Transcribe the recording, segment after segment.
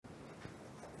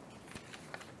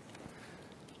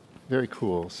very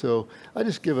cool. So I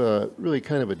just give a really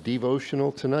kind of a devotional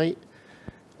tonight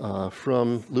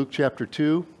from Luke chapter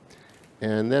 2.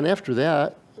 And then after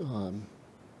that,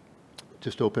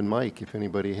 just open mic if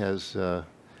anybody has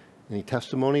any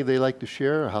testimony they like to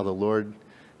share, or how the Lord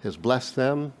has blessed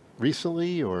them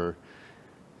recently or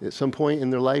at some point in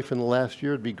their life in the last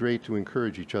year. It'd be great to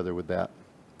encourage each other with that.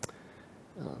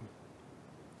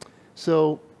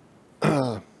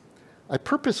 I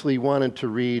purposely wanted to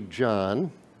read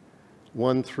John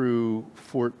 1 through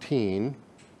 14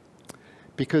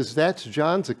 because that's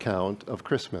John's account of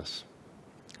Christmas.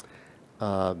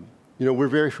 We're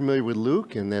very familiar with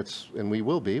Luke, and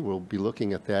we'll be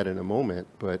looking at that in a moment,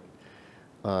 but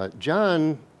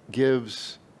John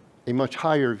gives a much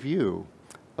higher view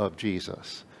of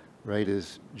Jesus, right?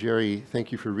 As Jerry,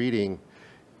 thank you for reading,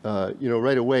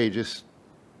 right away just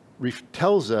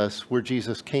tells us where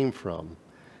Jesus came from,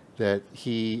 that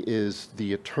he is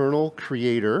the eternal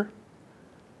creator,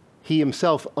 he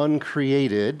himself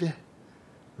uncreated,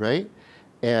 right?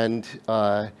 And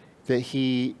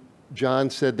that John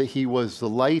said that he was the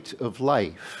light of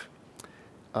life,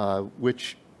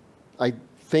 which I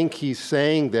think he's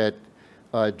saying that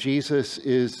Jesus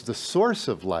is the source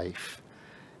of life.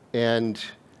 And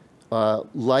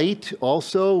light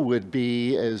also would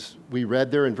be, as we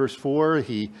read there in verse 4,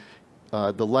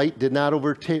 the light did not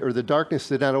overtake, or the darkness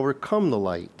did not overcome the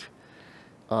light.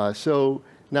 So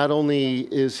not only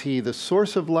is he the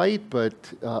source of light,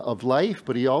 of life,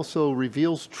 but he also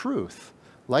reveals truth.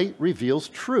 Light reveals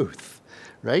truth,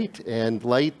 right? And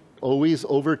light always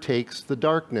overtakes the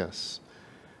darkness.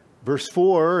 Verse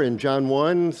 4 in John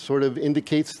 1 sort of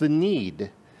indicates the need,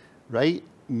 right?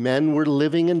 Men were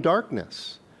living in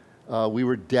darkness. We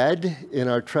were dead in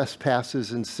our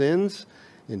trespasses and sins,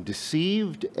 and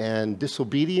deceived and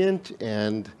disobedient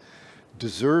and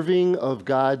deserving of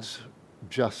God's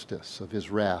justice, of his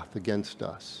wrath against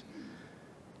us.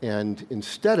 And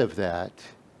instead of that,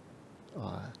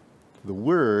 the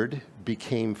Word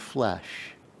became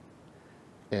flesh,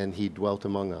 and he dwelt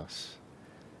among us.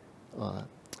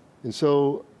 And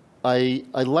so I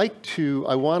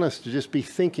want us to just be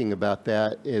thinking about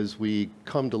that as we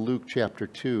come to Luke chapter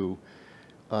 2,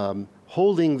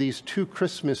 holding these two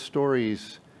Christmas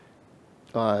stories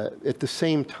at the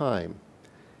same time.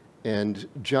 And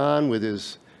John with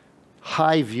his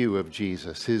high view of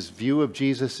Jesus, his view of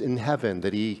Jesus in heaven,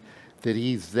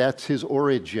 that's his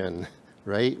origin,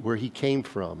 right, where he came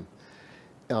from.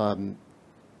 And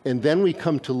then we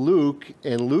come to Luke,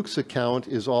 and Luke's account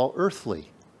is all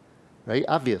earthly, right?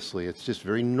 Obviously, it's just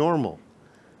very normal.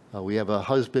 We have a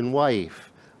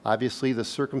husband-wife. Obviously, the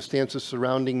circumstances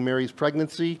surrounding Mary's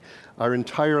pregnancy are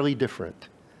entirely different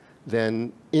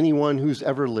than anyone who's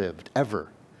ever lived, ever,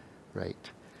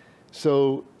 right?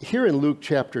 So here in Luke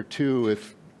chapter 2,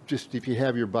 if you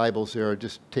have your Bibles there,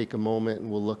 just take a moment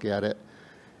and we'll look at it.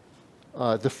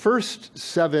 The first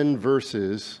 7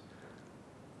 verses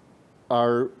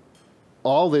are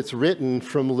all that's written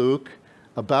from Luke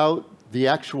about the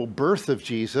actual birth of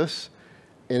Jesus.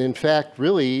 And in fact,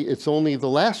 really, it's only the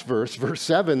last verse, verse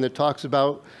 7, that talks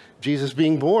about Jesus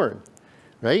being born,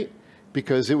 right?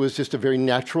 Because it was just a very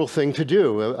natural thing to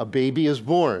do. A baby is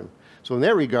born. So in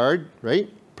that regard, right,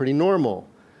 pretty normal.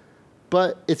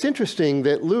 But it's interesting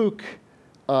that Luke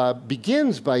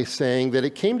begins by saying that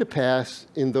it came to pass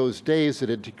in those days that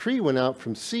a decree went out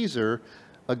from Caesar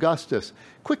Augustus.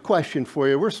 Quick question for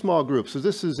you. We're a small group, so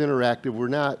this is interactive. We're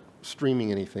not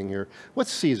streaming anything here.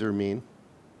 What's Caesar mean?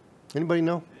 Anybody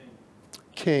know?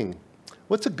 King.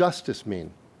 What's Augustus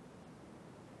mean?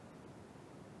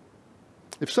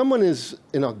 If someone is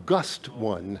an august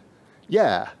one,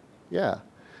 yeah.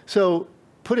 So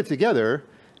put it together,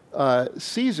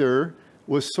 Caesar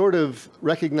was sort of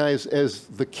recognized as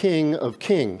the king of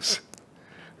kings,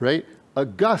 right?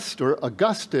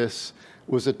 Augustus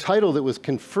was a title that was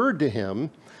conferred to him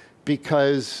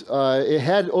because it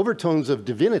had overtones of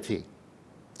divinity.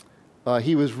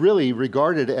 He was really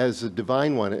regarded as a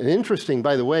divine one. And interesting,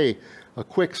 by the way, a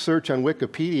quick search on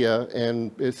Wikipedia,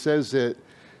 and it says that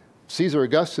Caesar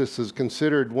Augustus is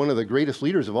considered one of the greatest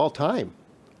leaders of all time,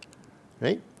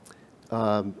 right?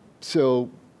 So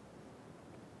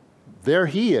there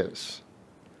he is.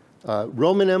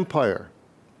 Roman Empire,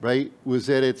 right, was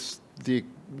at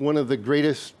one of the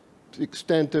greatest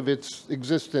extent of its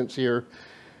existence here.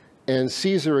 And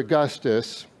Caesar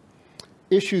Augustus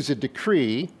issues a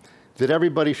decree that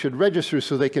everybody should register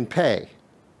so they can pay,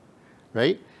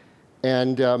 right?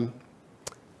 And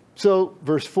so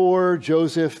verse 4,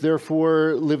 Joseph,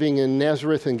 therefore, living in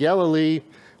Nazareth in Galilee,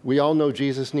 we all know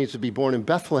Jesus needs to be born in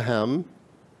Bethlehem,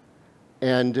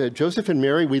 And Joseph and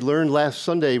Mary, we learned last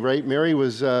Sunday, right? Mary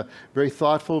was a very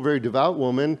thoughtful, very devout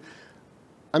woman.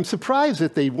 I'm surprised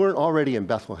that they weren't already in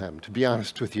Bethlehem, to be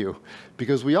honest with you,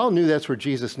 because we all knew that's where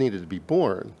Jesus needed to be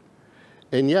born.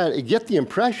 And yet, I get the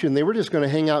impression they were just going to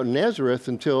hang out in Nazareth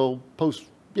until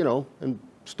and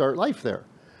start life there.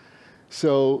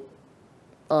 So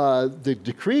the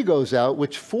decree goes out,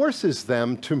 which forces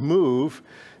them to move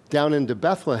down into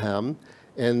Bethlehem,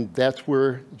 and that's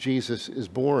where Jesus is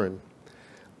born.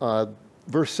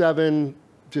 Verse 7,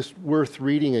 just worth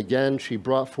reading again. She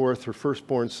brought forth her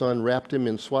firstborn son, wrapped him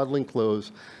in swaddling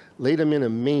clothes, laid him in a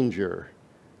manger,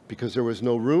 because there was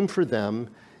no room for them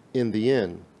in the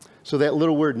inn. So that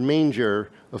little word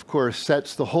manger, of course,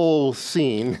 sets the whole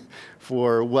scene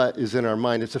for what is in our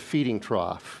mind. It's a feeding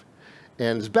trough.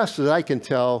 And as best as I can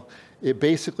tell, it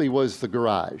basically was the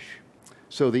garage.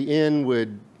 So the inn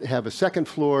would have a second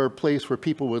floor place where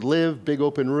people would live, big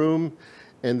open room,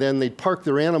 and then they'd park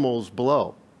their animals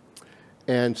below.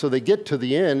 And so they get to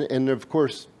the inn, and of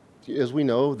course, as we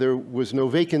know, there was no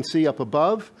vacancy up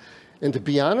above. And to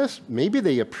be honest, maybe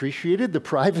they appreciated the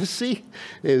privacy,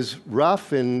 as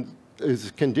rough and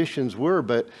as conditions were,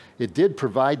 but it did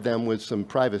provide them with some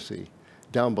privacy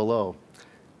down below.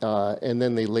 And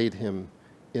then they laid him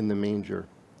in the manger.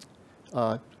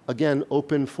 Again,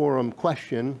 open forum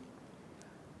question.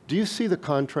 Do you see the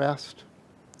contrast?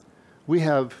 We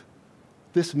have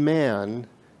this man,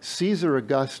 Caesar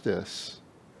Augustus,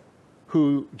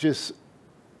 who just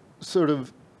sort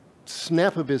of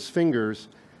snap of his fingers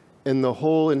and the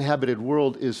whole inhabited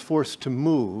world is forced to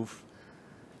move.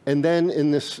 And then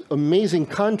in this amazing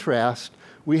contrast,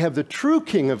 we have the true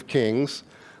King of Kings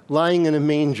lying in a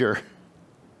manger.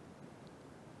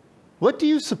 What do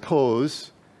you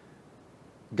suppose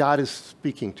God is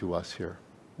speaking to us here?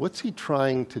 What's he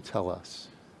trying to tell us?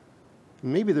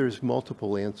 Maybe there's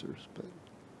multiple answers, but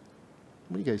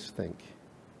what do you guys think?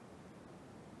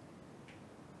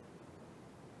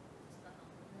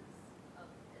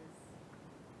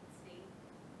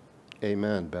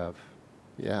 Amen, Bev.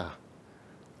 Yeah,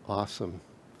 awesome.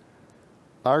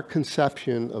 Our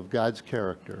conception of God's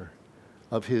character,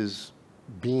 of his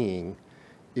being,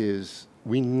 is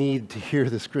we need to hear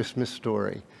this Christmas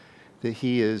story, that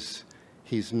he's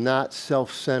not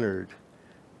self-centered,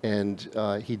 and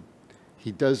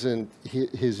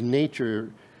his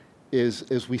nature is,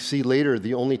 as we see later,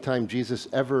 the only time Jesus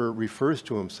ever refers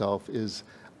to himself is,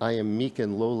 I am meek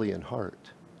and lowly in heart.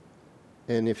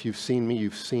 And if you've seen me,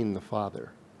 you've seen the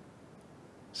Father.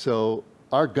 So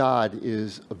our God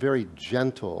is a very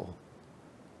gentle,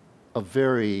 a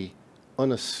very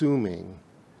unassuming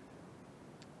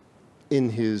in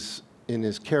his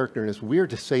character. And it's weird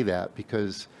to say that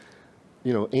because,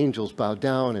 angels bow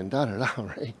down and da-da-da,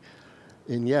 right?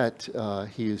 And yet,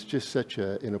 he is just such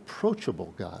an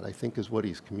approachable God, I think is what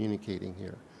he's communicating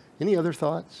here. Any other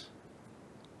thoughts?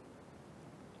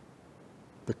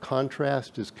 The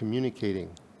contrast is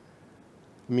communicating.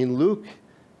 I mean, Luke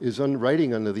is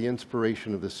writing under the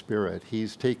inspiration of the Spirit.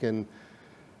 He's taken,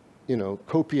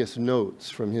 copious notes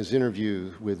from his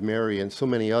interview with Mary and so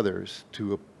many others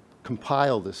to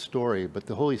compile this story, but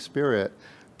the Holy Spirit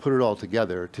put it all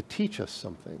together to teach us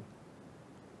something.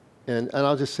 And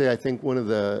I'll just say, I think one of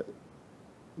the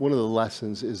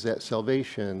lessons is that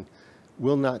salvation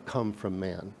will not come from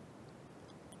man,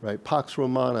 right? Pax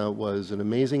Romana was an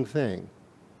amazing thing,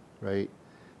 right?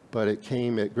 But it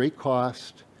came at great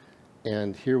cost,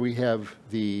 and here we have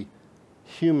the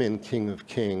human King of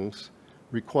Kings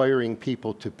requiring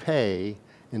people to pay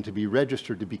and to be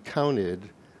registered, to be counted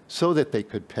so that they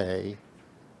could pay.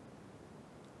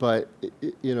 But,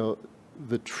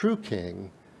 the true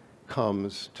King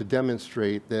comes to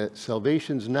demonstrate that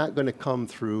salvation's not going to come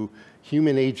through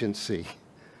human agency,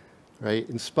 right?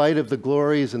 In spite of the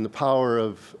glories and the power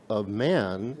of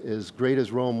man, as great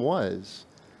as Rome was,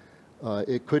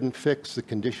 it couldn't fix the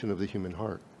condition of the human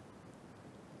heart.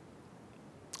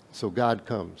 So God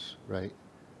comes, right?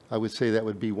 I would say that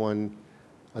would be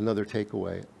another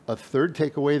takeaway. A third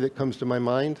takeaway that comes to my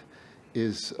mind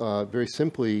is very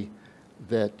simply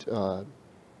that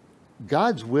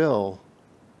God's will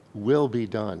be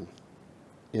done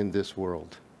in this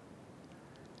world.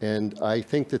 And I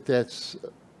think that that's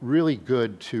really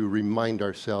good to remind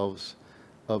ourselves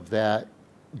of that,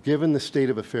 given the state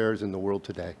of affairs in the world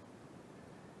today.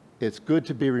 It's good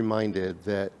to be reminded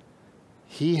that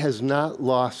he has not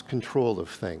lost control of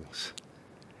things.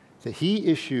 That he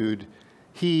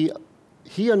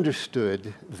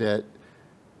understood that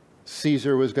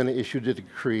Caesar was going to issue the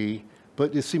decree,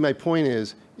 but you see, my point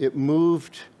is, it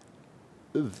moved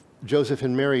Joseph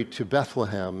and Mary to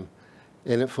Bethlehem,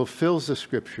 and it fulfills the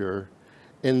scripture,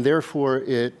 and therefore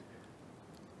it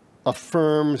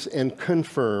affirms and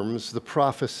confirms the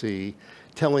prophecy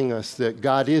telling us that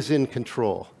God is in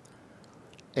control.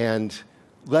 And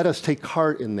let us take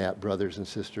heart in that, brothers and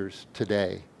sisters,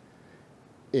 today.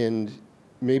 And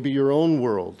maybe your own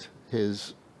world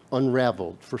has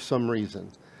unraveled for some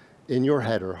reason in your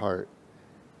head or heart.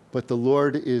 But the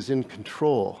Lord is in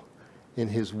control, and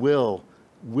his will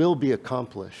be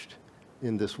accomplished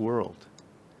in this world.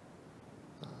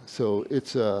 So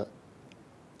it's a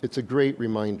great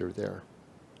reminder there.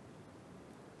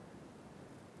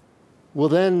 Well,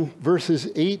 then verses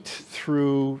 8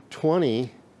 through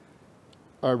 20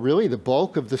 are really the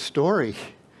bulk of the story.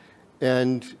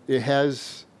 And it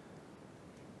has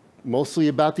mostly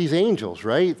about these angels,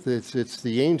 right? It's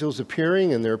the angels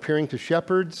appearing, and they're appearing to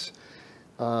shepherds.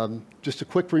 Just a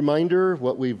quick reminder,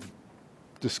 what we've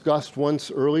discussed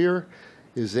once earlier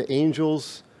is that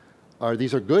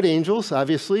these are good angels,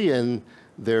 obviously, and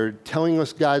they're telling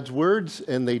us God's words,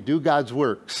 and they do God's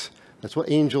works. That's what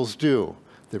angels do.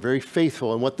 They're very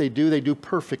faithful, and what they do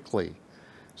perfectly.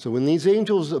 So when these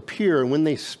angels appear and when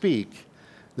they speak,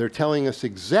 they're telling us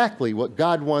exactly what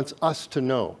God wants us to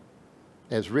know,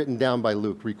 as written down by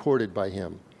Luke, recorded by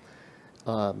him.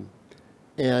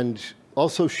 And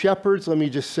also shepherds, let me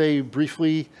just say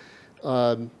briefly,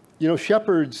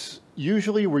 shepherds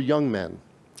usually were young men.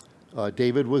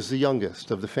 David was the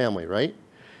youngest of the family, right?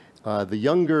 The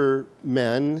younger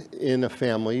men in a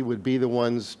family would be the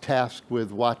ones tasked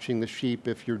with watching the sheep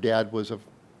if your dad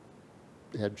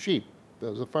had sheep,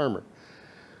 was a farmer.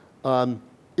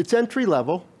 It's entry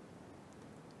level.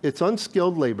 It's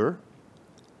unskilled labor.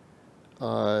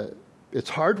 It's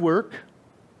hard work.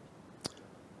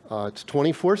 It's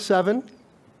 24/7,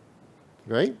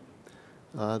 right?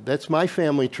 That's my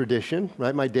family tradition,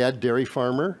 right? My dad, dairy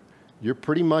farmer. You're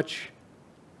pretty much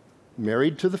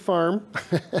married to the farm,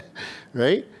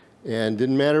 right? And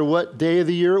didn't matter what day of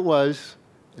the year it was,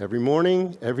 every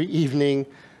morning, every evening,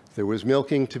 there was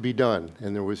milking to be done,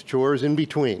 and there was chores in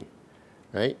between,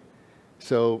 right?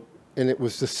 So, and it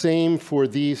was the same for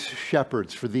these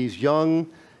shepherds, for these young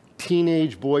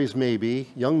teenage boys maybe,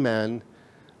 young men,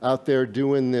 out there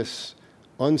doing this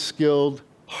unskilled,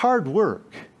 hard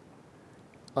work.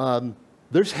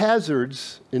 There's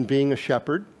hazards in being a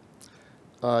shepherd.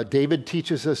 David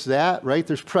teaches us that, right?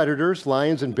 There's predators,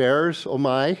 lions and bears, oh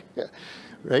my,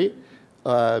 right?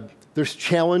 There's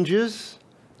challenges.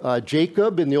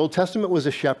 Jacob in the Old Testament was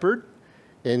a shepherd,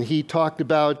 and he talked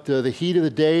about the heat of the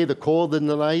day, the cold in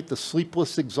the night, the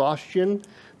sleepless exhaustion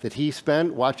that he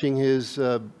spent watching his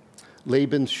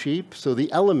Laban's sheep. So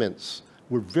the elements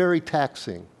were very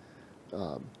taxing.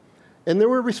 And there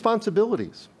were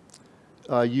responsibilities.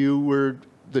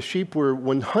 The sheep were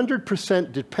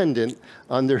 100% dependent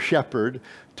on their shepherd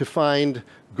to find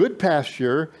good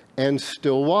pasture and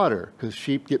still water, because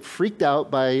sheep get freaked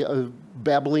out by a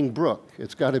babbling brook.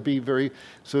 It's got to be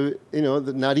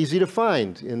not easy to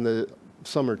find in the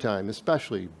summertime,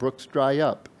 especially. Brooks dry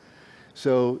up.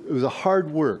 So it was a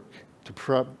hard work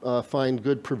to find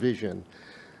good provision.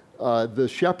 The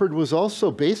shepherd was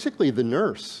also basically the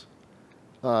nurse.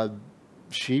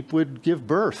 Sheep would give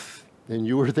birth, and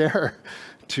you were there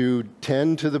to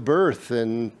tend to the birth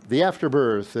and the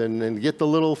afterbirth and get the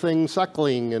little thing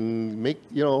suckling and make,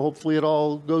 hopefully it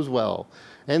all goes well.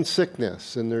 And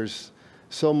sickness, and there's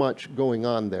so much going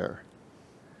on there.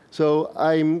 So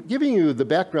I'm giving you the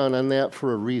background on that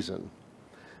for a reason.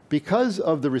 Because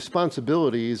of the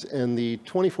responsibilities and the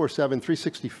 24/7,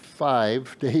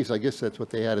 365 days, I guess that's what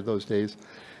they had in those days,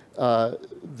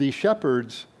 the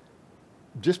shepherds,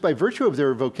 just by virtue of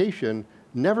their vocation,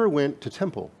 never went to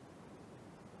temple.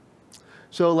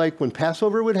 So like when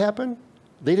Passover would happen,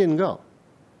 they didn't go.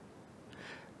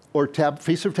 Or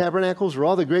Feast of Tabernacles, or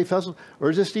all the great festivals,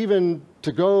 or just even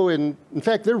to go and, in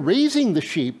fact, they're raising the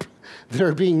sheep that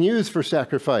are being used for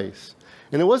sacrifice.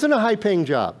 And it wasn't a high-paying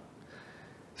job.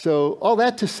 So all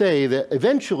that to say that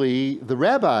eventually the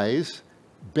rabbis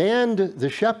banned the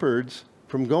shepherds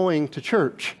from going to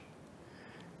church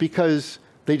because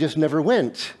they just never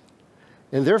went.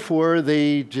 And therefore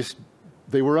they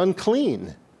were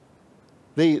unclean.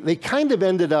 They kind of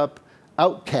ended up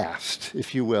outcast,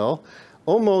 if you will,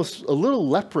 almost a little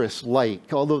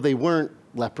leprous-like, although they weren't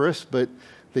leprous, but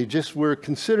they just were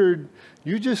considered,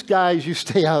 you just guys, you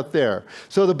stay out there.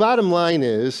 So the bottom line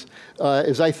is,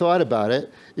 as I thought about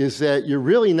it, is that you're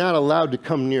really not allowed to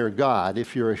come near God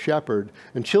if you're a shepherd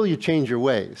until you change your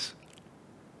ways,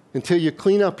 until you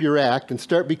clean up your act and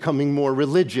start becoming more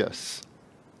religious.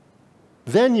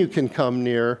 Then you can come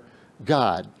near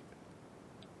God.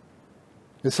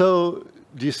 And so,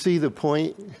 do you see the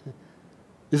point?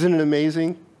 Isn't it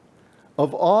amazing?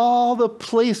 Of all the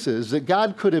places that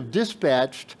God could have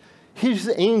dispatched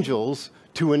his angels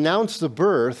to announce the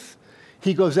birth,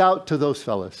 he goes out to those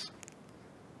fellas.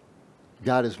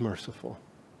 God is merciful.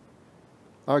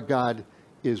 Our God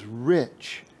is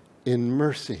rich in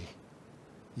mercy.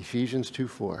 Ephesians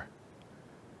 2:4.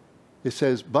 It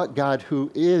says, but God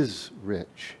who is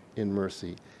rich in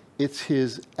mercy. It's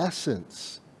his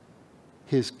essence,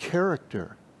 his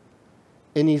character.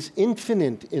 And he's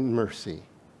infinite in mercy,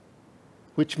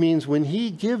 which means when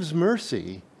he gives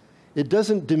mercy, it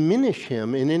doesn't diminish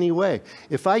him in any way.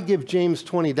 If I give James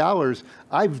 $20,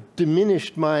 I've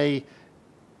diminished my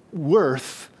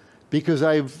worth because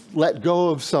I've let go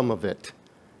of some of it,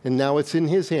 and now it's in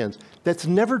his hands. That's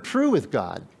never true with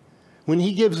God. When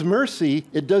he gives mercy,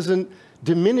 it doesn't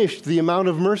diminish the amount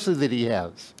of mercy that he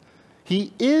has.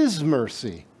 He is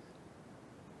mercy.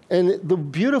 And the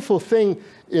beautiful thing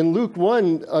in Luke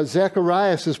 1,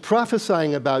 Zacharias is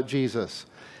prophesying about Jesus.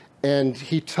 And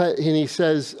he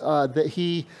says that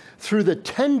he, through the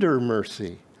tender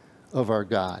mercy of our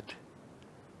God.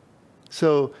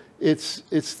 So it's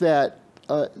that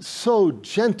so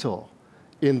gentle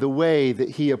in the way that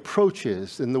he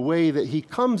approaches, in the way that he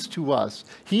comes to us.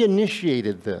 He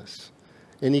initiated this.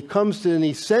 And he comes to, and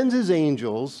he sends his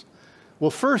angels. Well,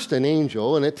 first an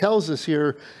angel, and it tells us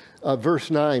here,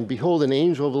 verse 9, behold, an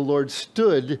angel of the Lord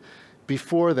stood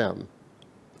before them.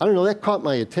 I don't know, that caught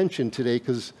my attention today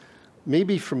because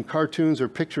maybe from cartoons or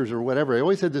pictures or whatever, I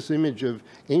always had this image of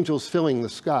angels filling the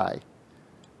sky.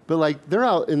 But like, they're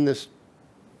out in this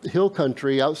hill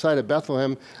country outside of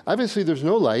Bethlehem. Obviously, there's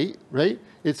no light, right?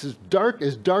 It's as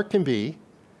dark can be.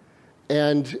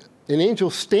 And an angel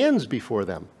stands before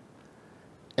them.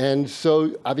 And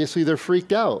so, obviously, they're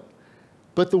freaked out.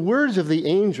 But the words of the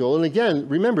angel, and again,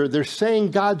 remember, they're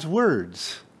saying God's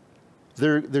words.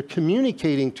 They're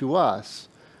communicating to us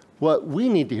what we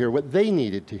need to hear, what they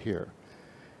needed to hear.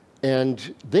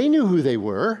 And they knew who they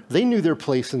were. They knew their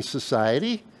place in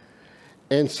society.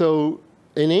 And so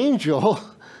an angel,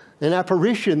 an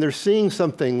apparition, they're seeing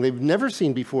something they've never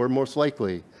seen before, most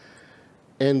likely.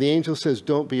 And the angel says,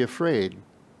 don't be afraid.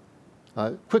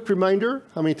 Quick reminder,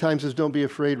 how many times is don't be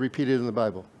afraid repeated in the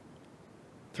Bible?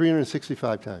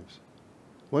 365 times.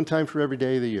 One time for every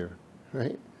day of the year,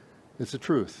 right? It's the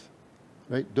truth,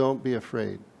 right? Don't be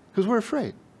afraid. Because we're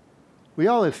afraid. We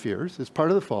all have fears. It's part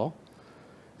of the fall.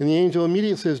 And the angel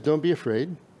immediately says, don't be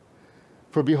afraid.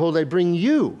 For behold, I bring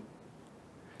you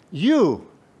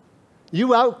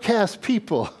outcast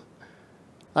people.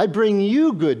 I bring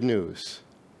you good news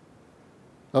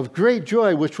of great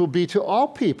joy, which will be to all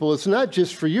people. It's not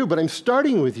just for you, but I'm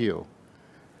starting with you.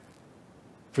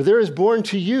 For there is born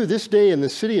to you this day in the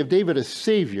city of David a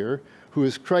Savior, who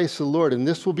is Christ the Lord. And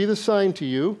this will be the sign to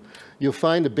you. You'll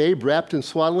find a babe wrapped in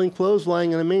swaddling clothes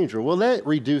lying in a manger. Well, that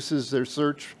reduces their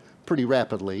search pretty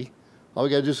rapidly. All we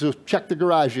got to do is check the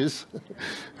garages,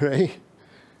 right?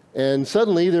 And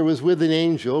suddenly there was with the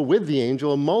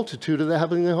angel, a multitude of the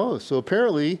heavenly hosts. So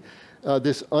apparently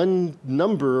this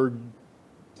unnumbered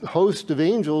host of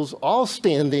angels all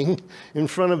standing in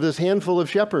front of this handful of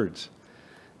shepherds.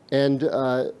 And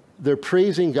they're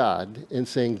praising God and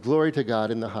saying, glory to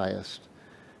God in the highest,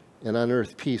 and on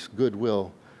earth peace,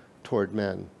 goodwill toward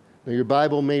men. Now your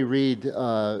Bible may read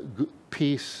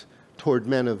peace toward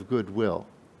men of goodwill.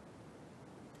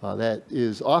 That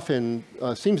is often,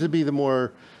 seems to be the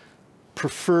more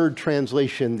preferred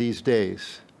translation these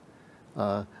days.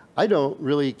 I don't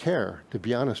really care, to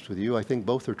be honest with you. I think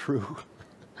both are true.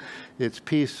 It's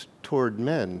peace toward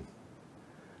men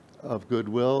of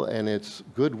goodwill, and it's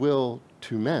goodwill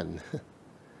to men,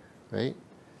 right?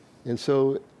 And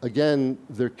so, again,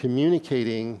 they're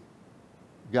communicating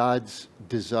God's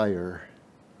desire,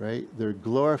 right? They're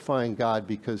glorifying God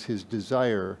because his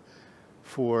desire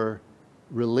for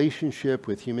relationship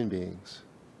with human beings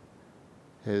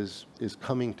is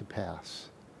coming to pass.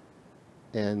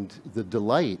 And the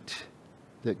delight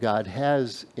that God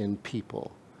has in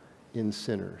people, in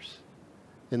sinners.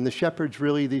 And the shepherds,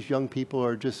 really, these young people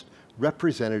are just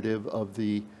representative of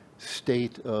the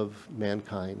state of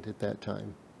mankind at that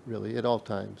time, really, at all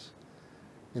times.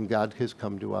 And God has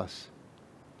come to us.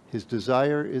 His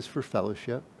desire is for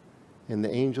fellowship, and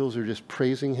the angels are just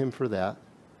praising him for that.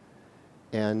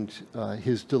 And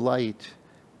his delight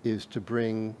is to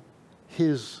bring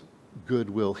his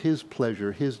goodwill, his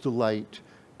pleasure, his delight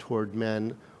toward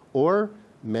men, or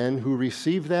men who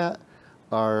receive that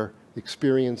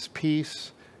experience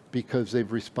peace because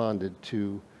they've responded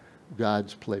to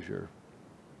God's pleasure.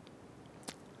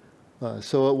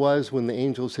 So it was when the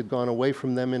angels had gone away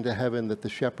from them into heaven that the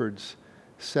shepherds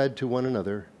said to one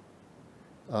another,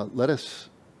 let us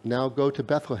now go to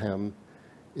Bethlehem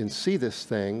and see this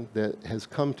thing that has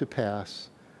come to pass,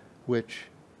 which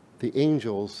the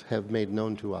angels have made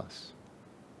known to us.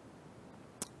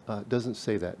 It doesn't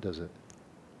say that, does it?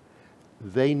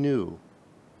 They knew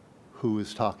who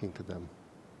was talking to them.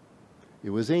 It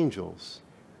was angels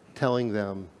telling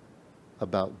them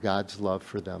about God's love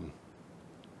for them.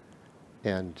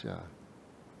 And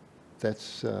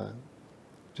that's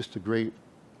just a great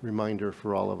reminder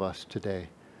for all of us today.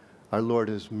 Our Lord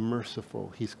is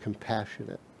merciful. He's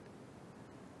compassionate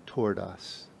toward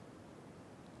us.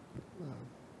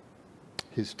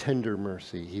 His tender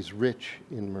mercy. He's rich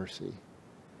in mercy.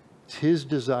 It's His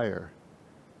desire.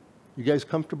 You guys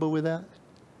comfortable with that?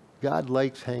 God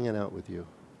likes hanging out with you.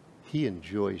 He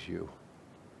enjoys you.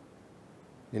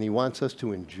 And He wants us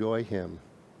to enjoy Him.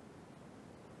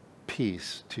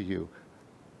 Peace to you.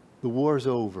 The war's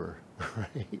over,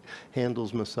 right?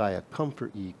 Handel's Messiah.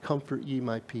 Comfort ye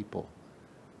my people.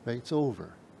 Right? It's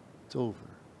over. It's over.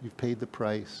 You've paid the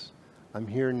price. I'm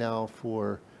here now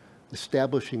for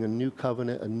establishing a new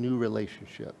covenant, a new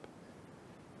relationship.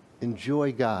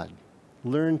 Enjoy God.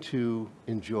 Learn to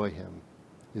enjoy Him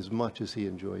as much as He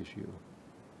enjoys you.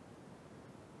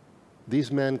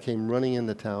 These men came running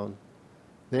into town.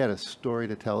 They had a story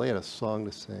to tell. They had a song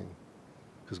to sing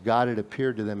because God had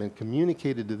appeared to them and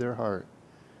communicated to their heart.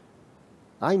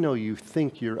 I know you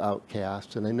think you're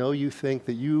outcasts, and I know you think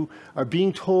that you are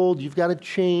being told you've got to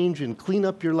change and clean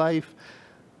up your life,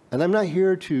 and I'm not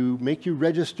here to make you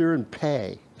register and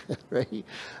pay, right?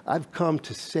 I've come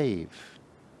to save.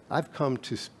 I've come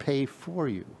to pay for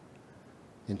you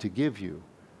and to give you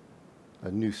a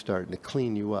new start and to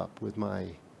clean you up with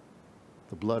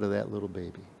the blood of that little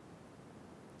baby.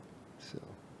 So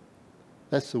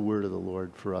that's the word of the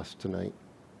Lord for us tonight.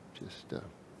 Just,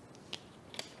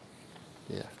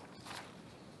 yeah.